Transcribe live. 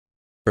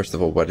First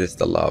of all, what is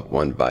the law of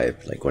one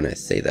vibe? Like when I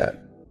say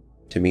that,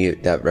 to me,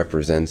 that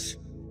represents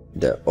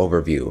the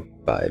overview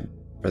vibe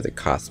or the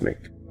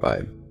cosmic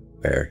vibe,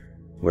 where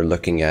we're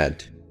looking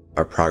at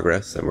our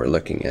progress and we're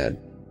looking at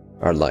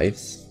our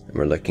lives and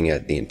we're looking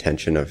at the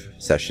intention of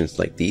sessions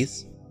like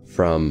these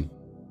from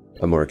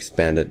a more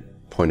expanded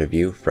point of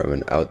view, from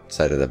an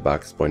outside of the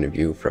box point of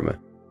view, from a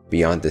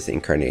beyond this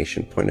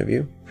incarnation point of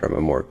view, from a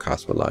more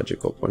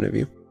cosmological point of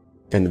view.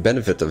 And the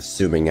benefit of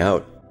zooming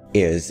out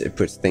is it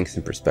puts things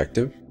in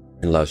perspective.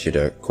 It allows you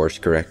to course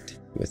correct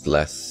with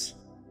less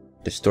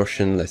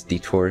distortion, less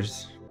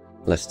detours,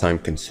 less time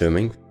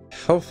consuming.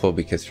 Helpful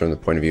because from the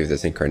point of view of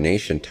this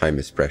incarnation, time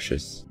is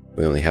precious.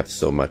 We only have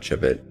so much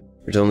of it.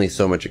 There's only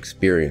so much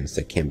experience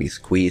that can be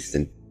squeezed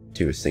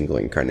into a single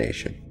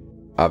incarnation.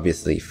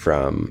 Obviously,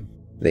 from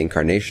the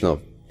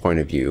incarnational point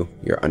of view,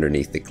 you're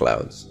underneath the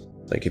clouds.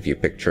 Like if you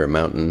picture a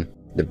mountain,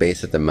 the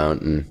base of the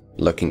mountain,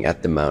 looking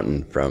at the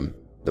mountain from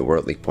the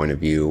worldly point of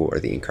view or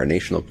the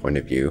incarnational point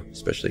of view,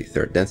 especially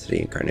third density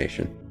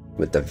incarnation,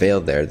 with the veil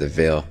there, the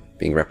veil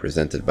being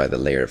represented by the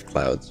layer of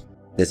clouds.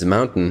 This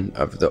mountain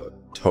of the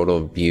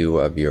total view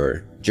of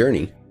your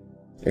journey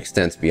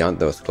extends beyond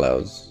those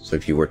clouds. So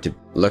if you were to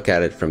look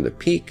at it from the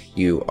peak,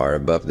 you are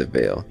above the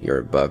veil.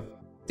 You're above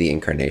the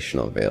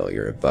incarnational veil.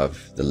 You're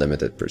above the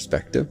limited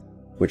perspective,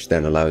 which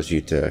then allows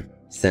you to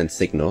send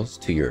signals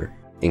to your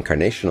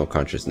incarnational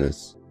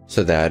consciousness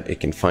so that it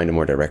can find a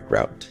more direct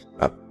route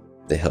up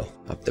the hill,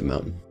 up the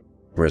mountain.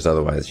 Whereas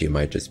otherwise you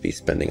might just be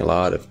spending a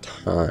lot of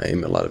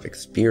time, a lot of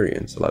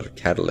experience, a lot of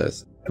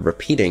catalyst,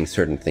 repeating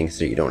certain things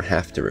that you don't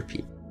have to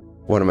repeat.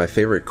 One of my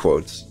favorite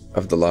quotes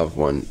of the Law of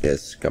One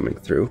is coming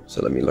through,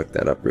 so let me look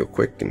that up real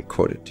quick and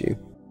quote it to you.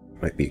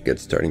 Might be a good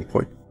starting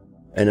point.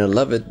 And I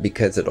love it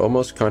because it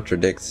almost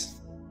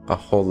contradicts a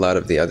whole lot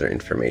of the other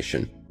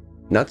information.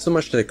 Not so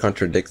much that it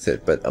contradicts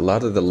it, but a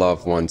lot of the Law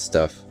of One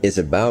stuff is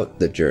about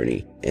the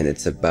journey, and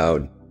it's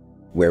about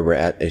where we're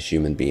at as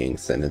human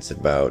beings, and it's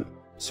about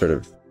sort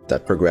of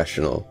that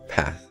progressional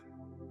path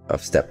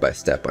of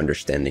step-by-step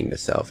understanding the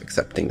self,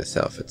 accepting the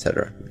self,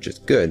 etc., which is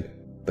good.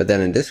 But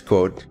then in this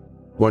quote,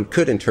 one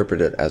could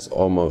interpret it as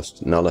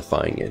almost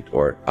nullifying it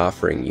or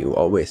offering you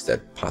always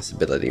that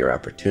possibility or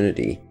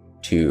opportunity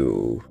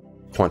to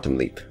quantum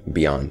leap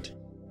beyond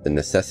the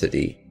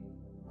necessity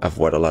of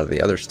what a lot of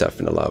the other stuff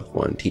in the Law of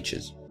One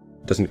teaches.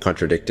 It doesn't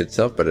contradict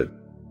itself, but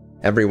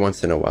every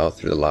once in a while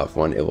through the Law of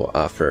One, it will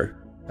offer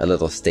a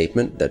little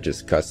statement that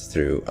just cuts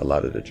through a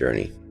lot of the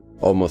journey,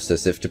 almost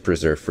as if to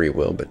preserve free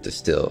will, but to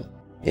still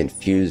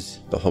infuse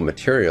the whole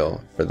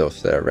material for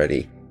those that are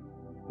ready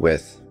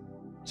with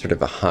sort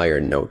of a higher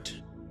note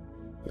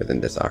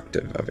within this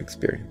octave of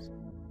experience.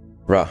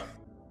 Ra.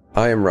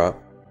 I am Ra.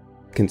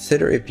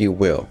 Consider, if you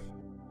will,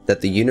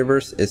 that the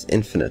universe is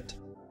infinite.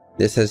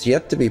 This has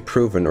yet to be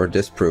proven or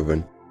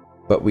disproven,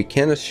 but we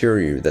can assure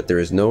you that there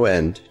is no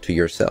end to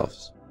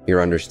yourselves,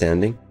 your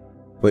understanding,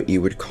 what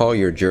you would call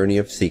your journey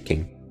of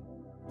seeking,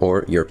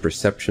 or your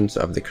perceptions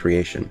of the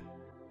creation.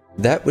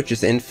 That which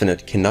is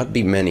infinite cannot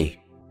be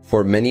many,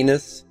 for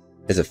manyness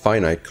is a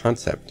finite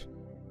concept.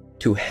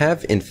 To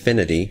have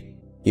infinity,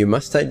 you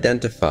must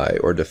identify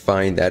or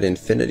define that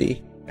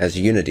infinity as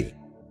unity.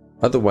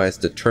 Otherwise,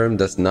 the term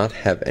does not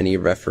have any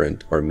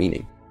referent or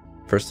meaning.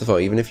 First of all,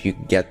 even if you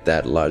get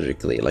that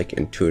logically, like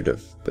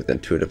with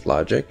intuitive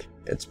logic,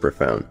 it's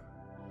profound.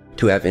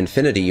 To have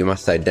infinity, you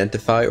must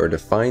identify or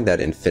define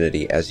that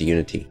infinity as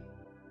unity.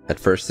 At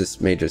first,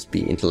 this may just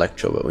be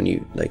intellectual, but when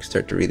you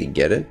start to really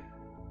get it,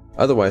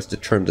 otherwise the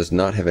term does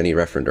not have any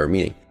referent or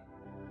meaning.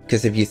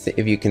 Because if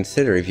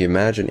you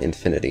imagine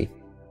infinity,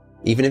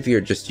 even if you're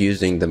just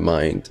using the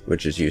mind,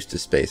 which is used to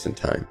space and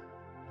time,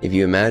 if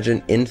you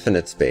imagine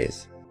infinite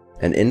space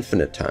and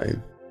infinite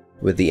time,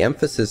 with the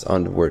emphasis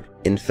on the word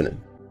infinite,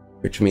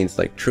 which means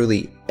like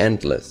truly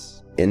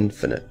endless,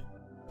 infinite,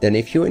 then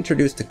if you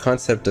introduce the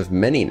concept of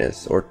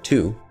manyness, or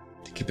two,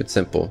 to keep it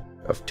simple,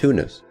 of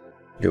two-ness,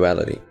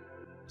 duality,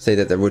 say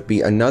that there would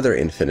be another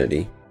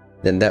infinity,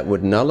 then that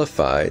would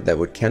nullify, that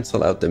would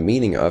cancel out the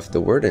meaning of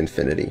the word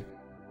infinity.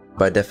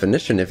 By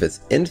definition, if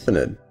it's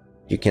infinite,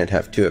 you can't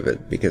have two of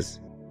it, because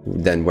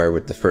then where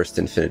would the first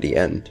infinity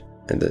end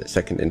and the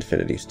second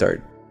infinity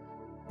start?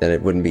 Then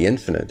it wouldn't be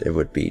infinite, it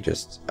would be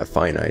just a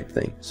finite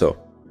thing. So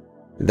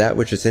that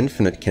which is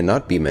infinite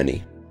cannot be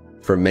many,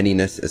 for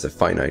manyness is a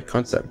finite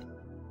concept.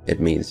 It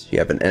means you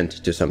have an end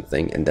to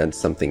something and then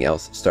something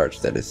else starts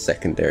that is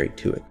secondary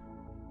to it.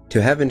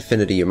 To have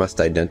infinity, you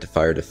must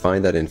identify or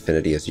define that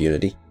infinity as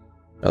unity.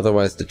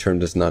 Otherwise, the term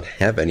does not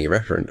have any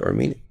referent or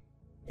meaning.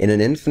 In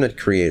an infinite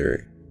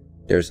creator,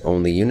 there's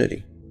only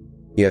unity.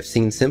 You have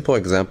seen simple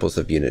examples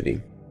of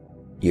unity.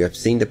 You have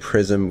seen the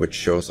prism which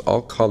shows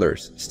all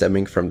colors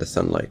stemming from the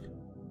sunlight.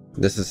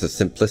 This is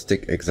a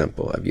simplistic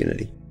example of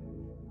unity.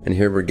 And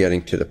here we're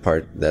getting to the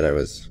part that I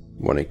was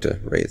wanting to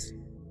raise.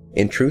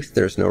 In truth,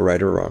 there's no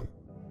right or wrong.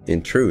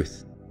 In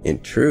truth,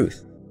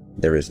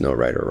 there is no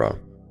right or wrong.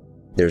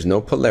 There's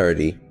no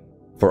polarity,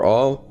 for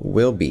all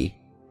will be,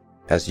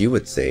 as you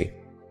would say,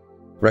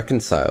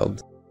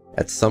 reconciled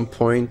at some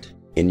point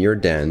in your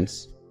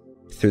dance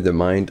through the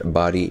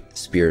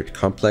mind-body-spirit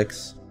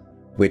complex,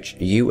 which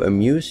you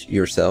amuse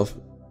yourself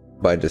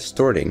by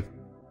distorting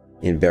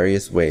in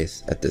various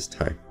ways at this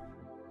time.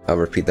 I'll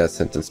repeat that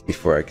sentence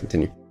before I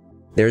continue.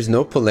 There is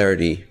no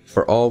polarity,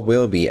 for all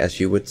will be, as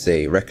you would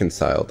say,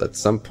 reconciled at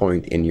some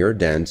point in your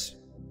dance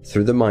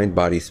through the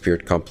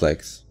mind-body-spirit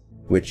complex,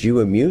 which you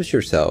amuse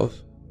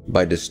yourself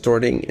by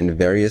distorting in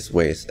various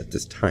ways at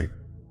this time.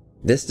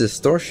 This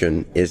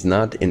distortion is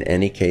not in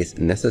any case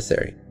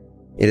necessary.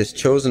 It is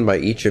chosen by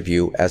each of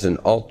you as an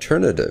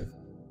alternative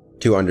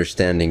to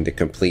understanding the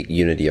complete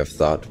unity of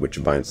thought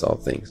which binds all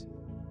things.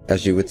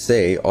 As you would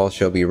say, all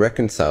shall be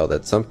reconciled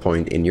at some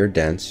point in your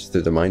dance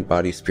through the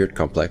mind-body-spirit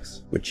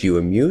complex, which you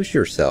amuse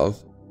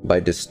yourself by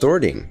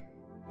distorting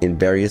in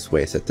various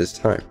ways at this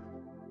time.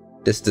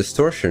 This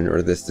distortion,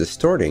 or this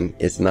distorting,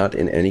 is not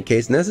in any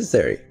case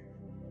necessary.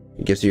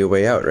 It gives you a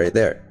way out right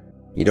there.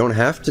 You don't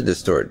have to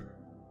distort.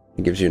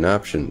 It gives you an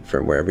option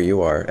from wherever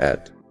you are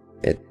at.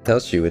 It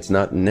tells you it's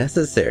not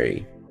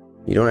necessary.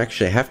 You don't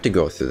actually have to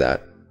go through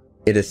that.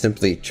 It is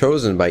simply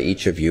chosen by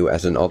each of you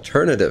as an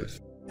alternative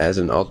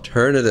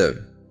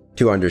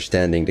to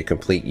understanding the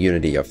complete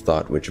unity of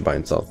thought which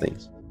binds all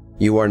things.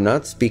 You are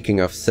not speaking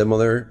of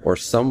similar or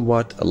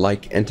somewhat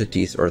like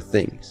entities or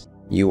things.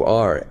 You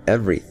are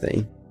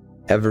everything,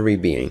 every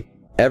being,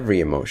 every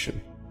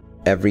emotion,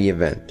 every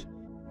event,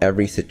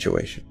 every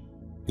situation.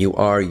 You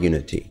are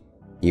unity.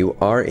 You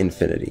are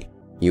infinity.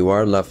 You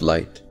are love,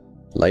 light,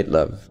 light,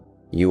 love.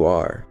 You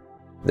are.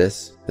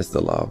 This is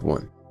the law of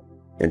one.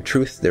 In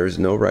truth, there is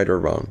no right or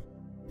wrong.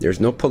 There is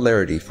no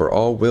polarity, for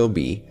all will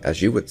be,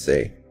 as you would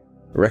say,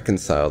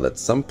 reconciled at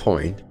some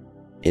point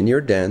in your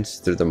dance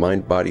through the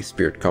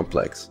mind-body-spirit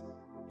complex,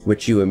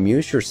 which you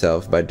amuse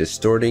yourself by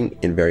distorting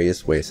in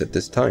various ways at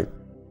this time.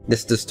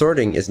 This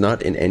distorting is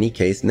not in any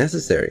case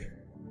necessary.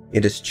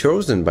 It is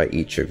chosen by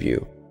each of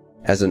you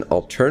as an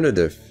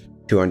alternative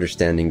to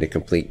understanding the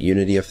complete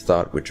unity of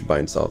thought which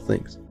binds all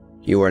things.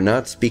 You are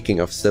not speaking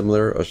of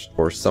similar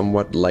or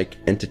somewhat like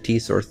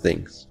entities or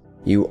things.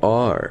 You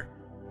are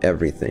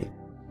everything,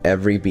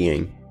 every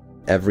being,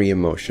 every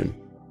emotion,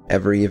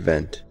 every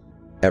event,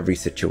 every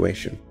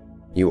situation.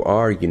 You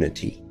are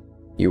unity.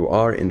 You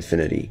are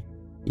infinity.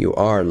 You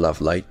are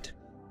love, light,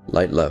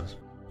 light, love.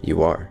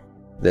 You are.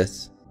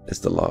 This is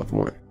the law of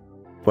one.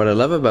 What I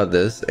love about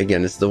this,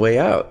 again, is the way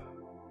out,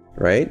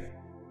 right?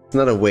 It's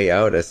not a way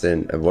out as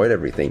in avoid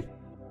everything.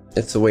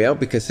 It's a way out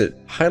because it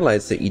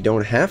highlights that you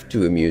don't have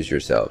to amuse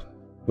yourself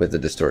with the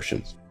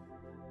distortions.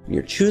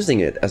 You're choosing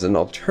it as an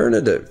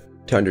alternative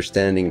to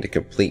understanding the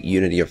complete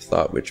unity of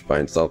thought which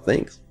binds all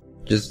things.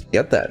 Just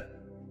get that.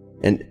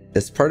 And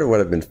as part of what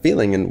I've been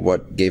feeling and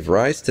what gave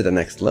rise to the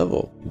next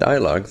level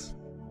dialogues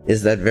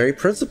is that very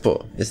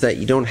principle, is that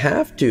you don't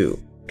have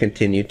to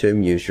continue to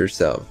amuse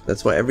yourself.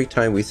 That's why every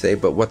time we say,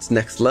 but what's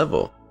next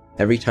level?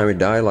 Every time a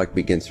dialogue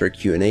begins or a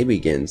Q&A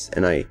begins,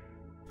 and I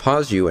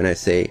pause you and I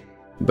say,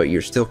 but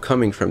you're still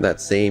coming from that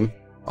same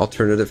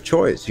alternative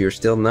choice. You're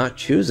still not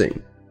choosing.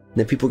 And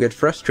then people get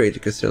frustrated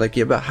because they're like,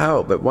 yeah, but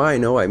how? But why?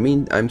 No, I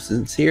mean, I'm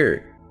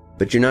sincere.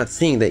 But you're not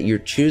seeing that you're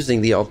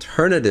choosing the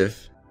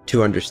alternative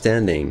to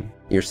understanding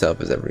yourself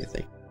as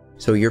everything.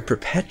 So you're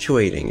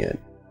perpetuating it.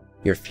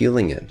 You're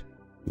feeling it.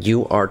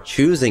 You are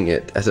choosing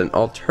it as an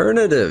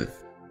alternative.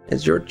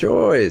 It's your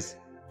choice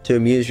to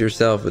amuse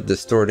yourself with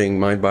distorting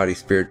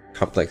mind-body-spirit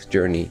complex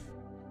journey.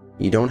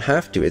 You don't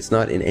have to. It's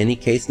not in any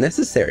case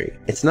necessary.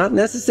 It's not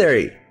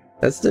necessary.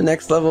 That's the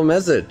next level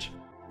message.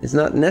 It's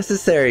not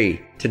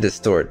necessary to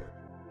distort.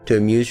 To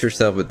amuse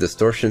yourself with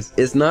distortions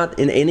is not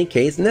in any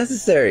case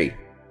necessary.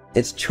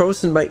 It's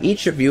chosen by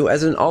each of you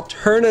as an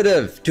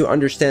alternative to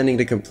understanding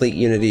the complete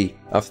unity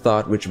of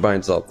thought which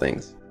binds all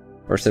things,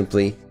 or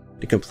simply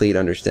the complete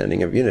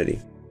understanding of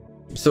unity.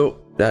 So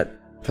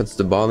that puts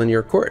the ball in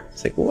your court.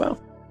 It's like, well,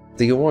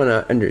 do you want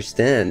to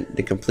understand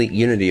the complete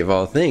unity of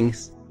all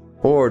things,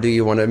 or do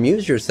you want to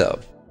amuse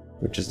yourself,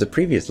 which is the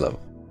previous level,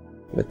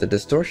 with the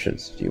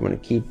distortions? Do you want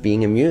to keep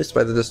being amused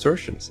by the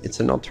distortions? It's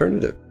an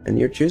alternative, and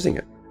you're choosing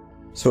it.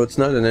 So it's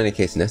not in any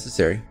case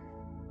necessary.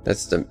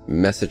 That's the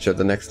message of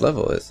the next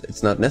level, is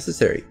it's not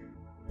necessary.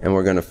 And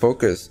we're going to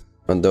focus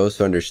on those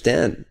who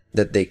understand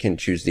that they can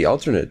choose the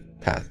alternate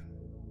path,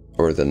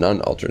 or the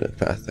non-alternate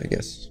path, I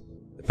guess.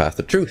 The path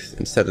of truth,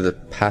 instead of the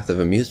path of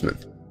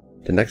amusement.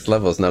 The next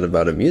level is not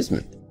about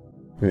amusement.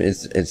 I mean,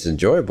 it's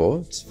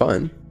enjoyable, it's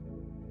fun,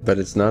 but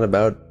it's not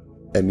about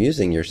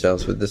amusing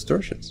yourselves with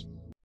distortions.